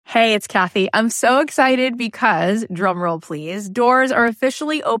Hey, it's Kathy. I'm so excited because, drumroll please, doors are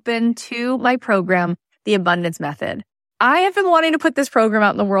officially open to my program, The Abundance Method. I have been wanting to put this program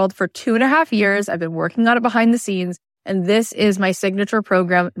out in the world for 2.5 years. I've been working on it behind the scenes, and this is my signature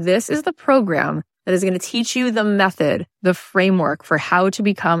program. This is the program that is going to teach you the method, the framework for how to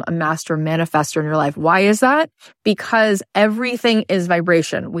become a master manifestor in your life. Why is that? Because everything is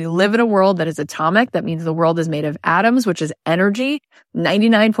vibration. We live in a world that is atomic. That means the world is made of atoms, which is energy.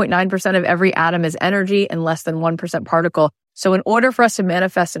 99.9% of every atom is energy and less than 1% particle. So in order for us to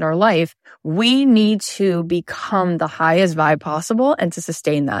manifest in our life, we need to become the highest vibe possible and to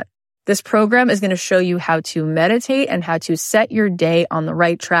sustain that. This program is going to show you how to meditate and how to set your day on the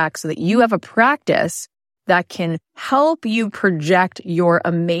right track so that you have a practice that can help you project your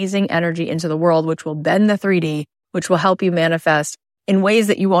amazing energy into the world, which will bend the 3D, which will help you manifest in ways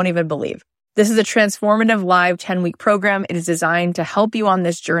that you won't even believe. This is a transformative live 10-week program. It is designed to help you on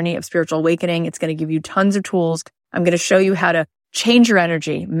this journey of spiritual awakening. It's going to give you tons of tools. I'm going to show you how to change your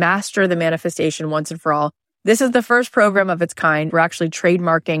energy, master the manifestation once and for all. This is the first program of its kind. We're actually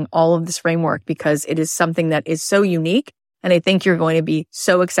trademarking all of this framework because it is something that is so unique, and I think you're going to be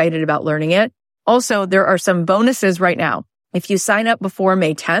so excited about learning it. Also, there are some bonuses right now. If you sign up before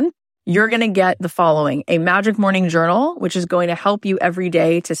May 10th, you're going to get the following: a magic morning journal, which is going to help you every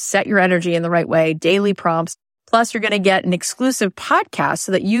day to set your energy in the right way, daily prompts. Plus, you're going to get an exclusive podcast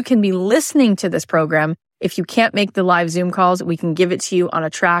so that you can be listening to this program. If you can't make the live Zoom calls, we can give it to you on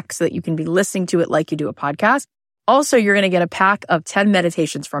a track so that you can be listening to it like you do a podcast. Also, you're going to get a pack of 10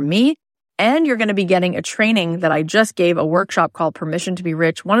 meditations from me, and you're going to be getting a training that I just gave, a workshop called Permission to be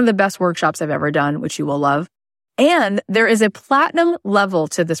Rich, one of the best workshops I've ever done, which you will love. And there is a platinum level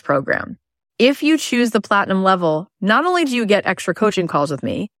to this program. If you choose the platinum level, not only do you get extra coaching calls with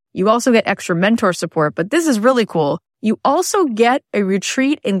me, you also get extra mentor support, but this is really cool. You also get a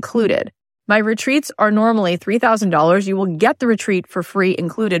retreat included. My retreats are normally $3,000. You will get the retreat for free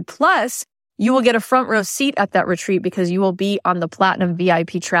included. Plus, you will get a front row seat at that retreat because you will be on the platinum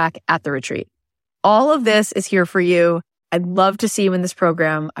VIP track at the retreat. All of this is here for you. I'd love to see you in this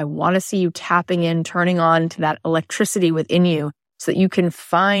program. I want to see you tapping in, turning on to that electricity within you so that you can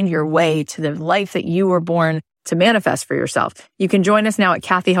find your way to the life that you were born to manifest for yourself. You can join us now at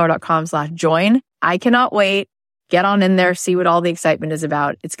kathyheller.com/join. I cannot wait. Get on in there, see what all the excitement is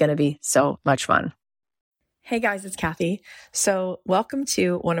about. It's going to be so much fun. Hey guys, it's Kathy. So welcome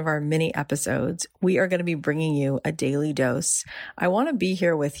to one of our mini episodes. We are going to be bringing you a daily dose. I want to be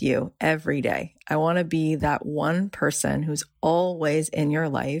here with you every day. I want to be that one person who's always in your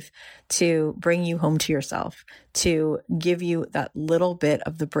life to bring you home to yourself, to give you that little bit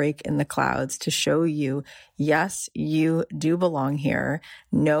of the break in the clouds, to show you, yes, you do belong here.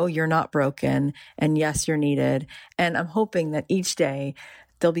 No, you're not broken. And yes, you're needed. And I'm hoping that each day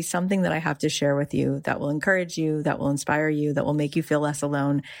there'll be something that I have to share with you that will encourage you, that will inspire you, that will make you feel less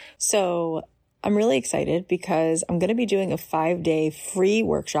alone. So I'm really excited because I'm going to be doing a 5-day free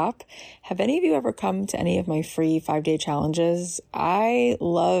workshop. Have any of you ever come to any of my free 5-day challenges? I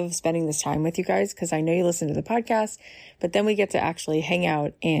love spending this time with you guys because I know you listen to the podcast, but then we get to actually hang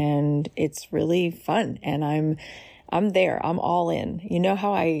out and it's really fun. And I'm there. I'm all in. You know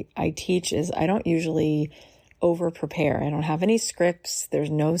how I teach is I don't usually over prepare. I don't have any scripts.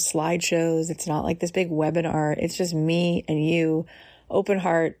 There's no slideshows. It's not like this big webinar. It's just me and you, open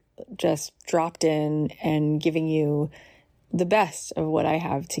heart, just dropped in and giving you the best of what I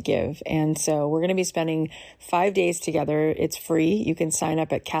have to give. And so we're going to be spending 5 days together. It's free. You can sign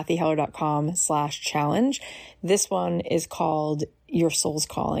up at kathyheller.com/challenge. This one is called Your Soul's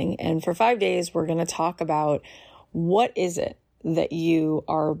Calling. And for 5 days, we're going to talk about what is it that you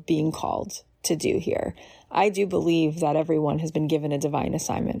are being called to do here. I do believe that everyone has been given a divine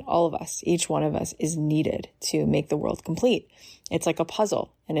assignment. All of us, each one of us is needed to make the world complete. It's like a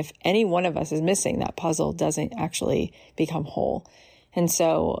puzzle. And if any one of us is missing, that puzzle doesn't actually become whole. And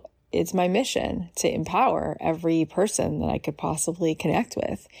so it's my mission to empower every person that I could possibly connect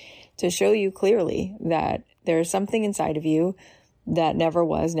with, to show you clearly that there is something inside of you that never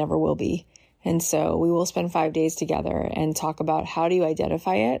was, never will be. And so we will spend 5 days together and talk about how do you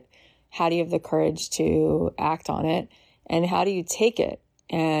identify it? How do you have the courage to act on it? And how do you take it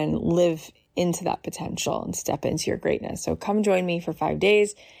and live into that potential and step into your greatness? So come join me for 5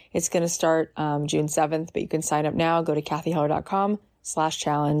 days. It's going to start June 7th, but you can sign up now. Go to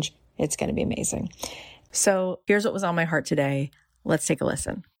kathyheller.com/challenge. It's going to be amazing. So here's what was on my heart today. Let's take a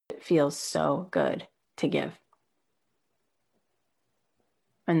listen. It feels so good to give.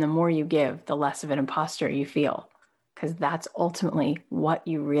 And the more you give, the less of an imposter you feel. Because that's ultimately what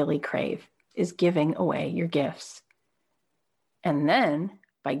you really crave, is giving away your gifts. And then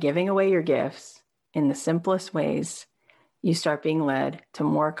by giving away your gifts in the simplest ways, you start being led to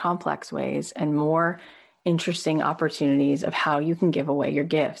more complex ways and more interesting opportunities of how you can give away your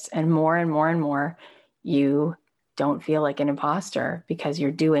gifts. And more and more and more, you don't feel like an imposter because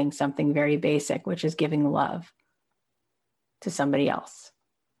you're doing something very basic, which is giving love to somebody else.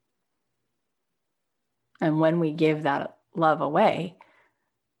 And when we give that love away,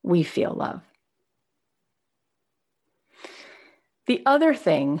 we feel love. The other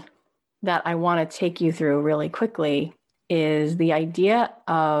thing that I want to take you through really quickly is the idea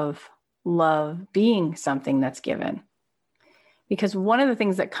of love being something that's given. Because one of the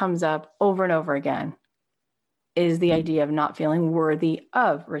things that comes up over and over again is the idea of not feeling worthy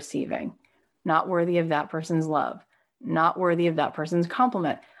of receiving, not worthy of that person's love, not worthy of that person's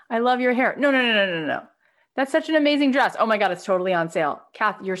compliment. I love your hair. No. That's such an amazing dress. Oh my God, it's totally on sale.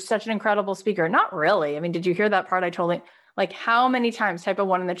 Kath, you're such an incredible speaker. Not really. I mean, did you hear that part? I totally, like, how many times, type of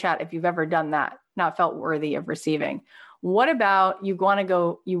one in the chat if you've ever done that, not felt worthy of receiving. What about you want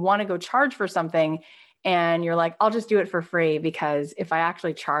to go charge for something and you're like, I'll just do it for free because if I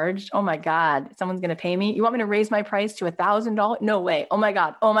actually charged, oh my God, someone's going to pay me. You want me to raise my price to $1,000? No way. Oh my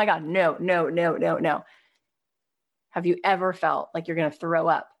God. No. Have you ever felt like you're going to throw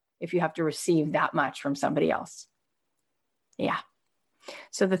up if you have to receive that much from somebody else? Yeah.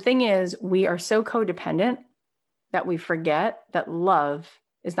 So the thing is, we are so codependent that we forget that love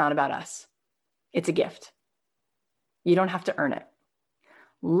is not about us. It's a gift. You don't have to earn it.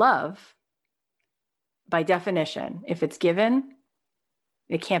 Love, by definition, if it's given,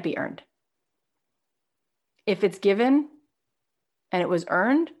 it can't be earned. If it's given and it was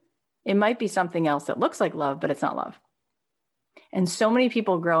earned, it might be something else that looks like love, but it's not love. And so many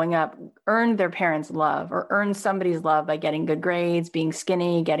people growing up earned their parents' love or earned somebody's love by getting good grades, being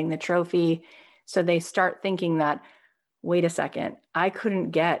skinny, getting the trophy. So they start thinking that, wait a second, I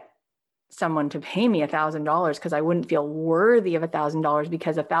couldn't get someone to pay me $1,000 because I wouldn't feel worthy of $1,000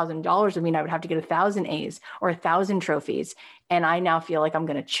 because $1,000 would mean I would have to get 1,000 A's or 1,000 trophies. And I now feel like I'm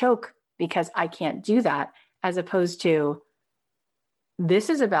going to choke because I can't do that, as opposed to this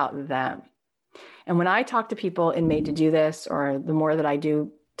is about them. And when I talk to people in Made to Do This, or the more that I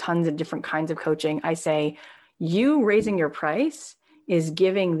do tons of different kinds of coaching, I say, you raising your price is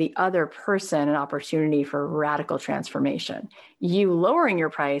giving the other person an opportunity for radical transformation. You lowering your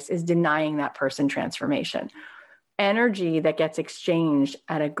price is denying that person transformation. Energy that gets exchanged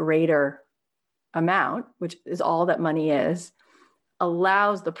at a greater amount, which is all that money is,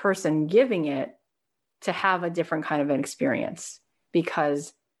 allows the person giving it to have a different kind of an experience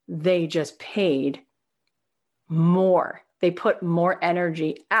because they just paid more. They put more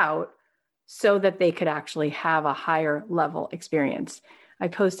energy out so that they could actually have a higher level experience. I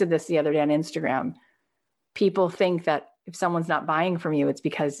posted this the other day on Instagram. People think that if someone's not buying from you, it's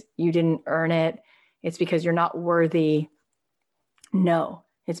because you didn't earn it. It's because you're not worthy. No,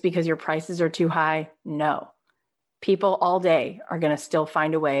 it's because your prices are too high. No. People all day are going to still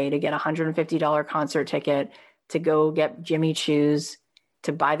find a way to get a $150 concert ticket, to go get Jimmy Choo's,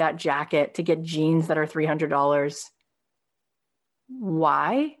 to buy that jacket, to get jeans that are $300.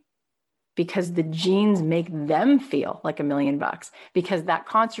 Why? Because the jeans make them feel like $1 million, because that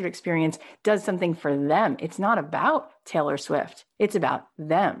concert experience does something for them. It's not about Taylor Swift. It's about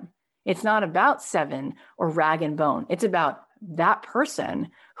them. It's not about Seven or Rag and Bone. It's about that person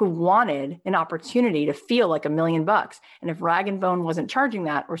who wanted an opportunity to feel like $1 million. And if Rag and Bone wasn't charging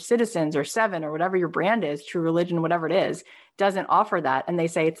that, or Citizens or Seven or whatever your brand is, True Religion, whatever it is, doesn't offer that, and they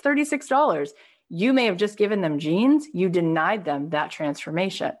say it's $36, you may have just given them jeans. You denied them that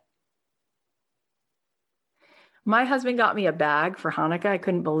transformation. My husband got me a bag for Hanukkah. I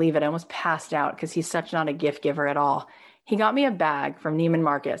couldn't believe it. I almost passed out because he's such not a gift giver at all. He got me a bag from Neiman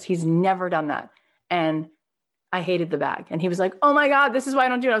Marcus. He's never done that. And I hated the bag. And he was like, oh my God, this is why I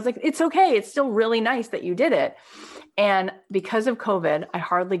don't do it. I was like, it's okay. It's still really nice that you did it. And because of COVID, I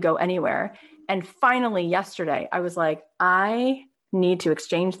hardly go anywhere. And finally, yesterday, I was like, I need to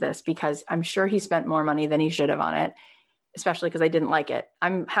exchange this because I'm sure he spent more money than he should have on it, especially because I didn't like it.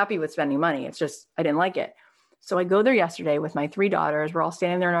 I'm happy with spending money. It's just, I didn't like it. So I go there yesterday with my 3 daughters. We're all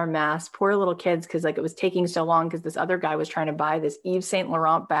standing there in our masks, poor little kids, because like it was taking so long because this other guy was trying to buy this Yves Saint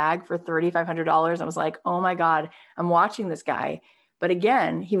Laurent bag for $3,500. I was like, oh my God, I'm watching this guy. But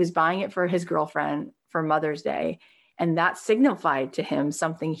again, he was buying it for his girlfriend for Mother's Day. And that signified to him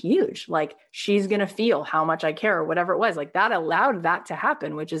something huge, like she's going to feel how much I care or whatever it was. Like that allowed that to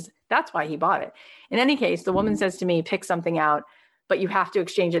happen, that's why he bought it. In any case, the woman says to me, pick something out, but you have to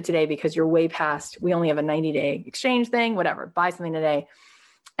exchange it today because you're way past, we only have a 90-day exchange thing, whatever, buy something today.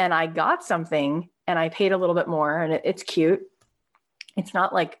 And I got something and I paid a little bit more and it's cute. It's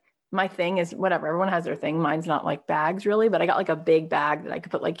not like my thing is whatever. Everyone has their thing. Mine's not like bags really, but I got like a big bag that I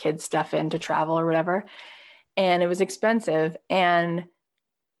could put like kids stuff in to travel or whatever. And it was expensive. And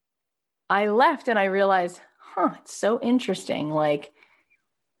I left and I realized, it's so interesting. Like,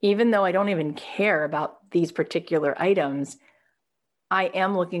 even though I don't even care about these particular items, I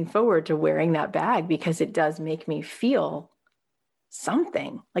am looking forward to wearing that bag because it does make me feel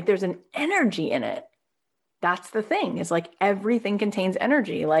something. Like there's an energy in it. That's the thing, is like everything contains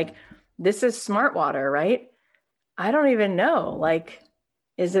energy. Like this is smart water, right? I don't even know. Like,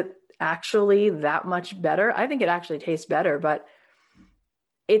 is it actually that much better? I think it actually tastes better, but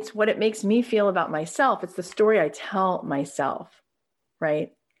it's what it makes me feel about myself. It's the story I tell myself,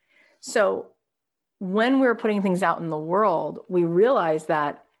 right? So when we're putting things out in the world, we realize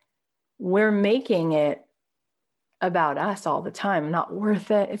that we're making it about us all the time, not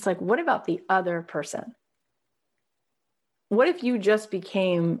worth it. It's like, what about the other person? What if you just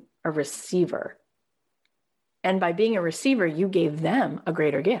became a receiver? And by being a receiver, you gave them a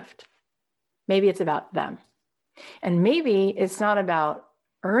greater gift. Maybe it's about them. And maybe it's not about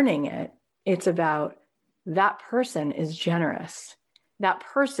earning it. It's about that person is generous. That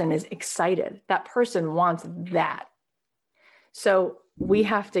person is excited. That person wants that. So we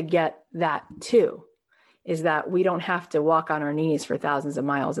have to get that too, is that we don't have to walk on our knees for thousands of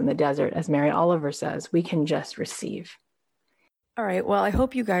miles in the desert. As Mary Oliver says, we can just receive. All right. Well, I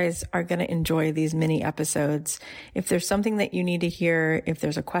hope you guys are going to enjoy these mini episodes. If there's something that you need to hear, if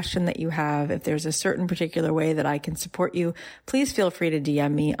there's a question that you have, if there's a certain particular way that I can support you, please feel free to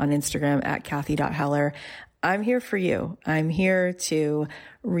DM me on Instagram at Kathy.Heller. I'm here for you. I'm here to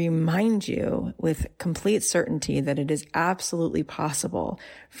remind you with complete certainty that it is absolutely possible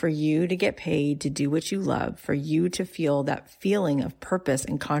for you to get paid to do what you love, for you to feel that feeling of purpose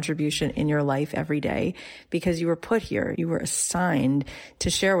and contribution in your life every day, because you were put here. You were assigned to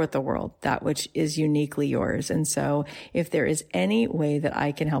share with the world that which is uniquely yours. And so if there is any way that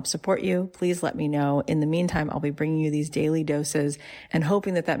I can help support you, please let me know. In the meantime, I'll be bringing you these daily doses and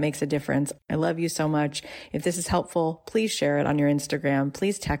hoping that that makes a difference. I love you so much. If this is helpful, please share it on your Instagram.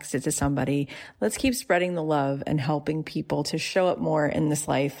 Please text it to somebody. Let's keep spreading the love and helping people to show up more in this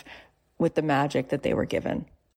life with the magic that they were given.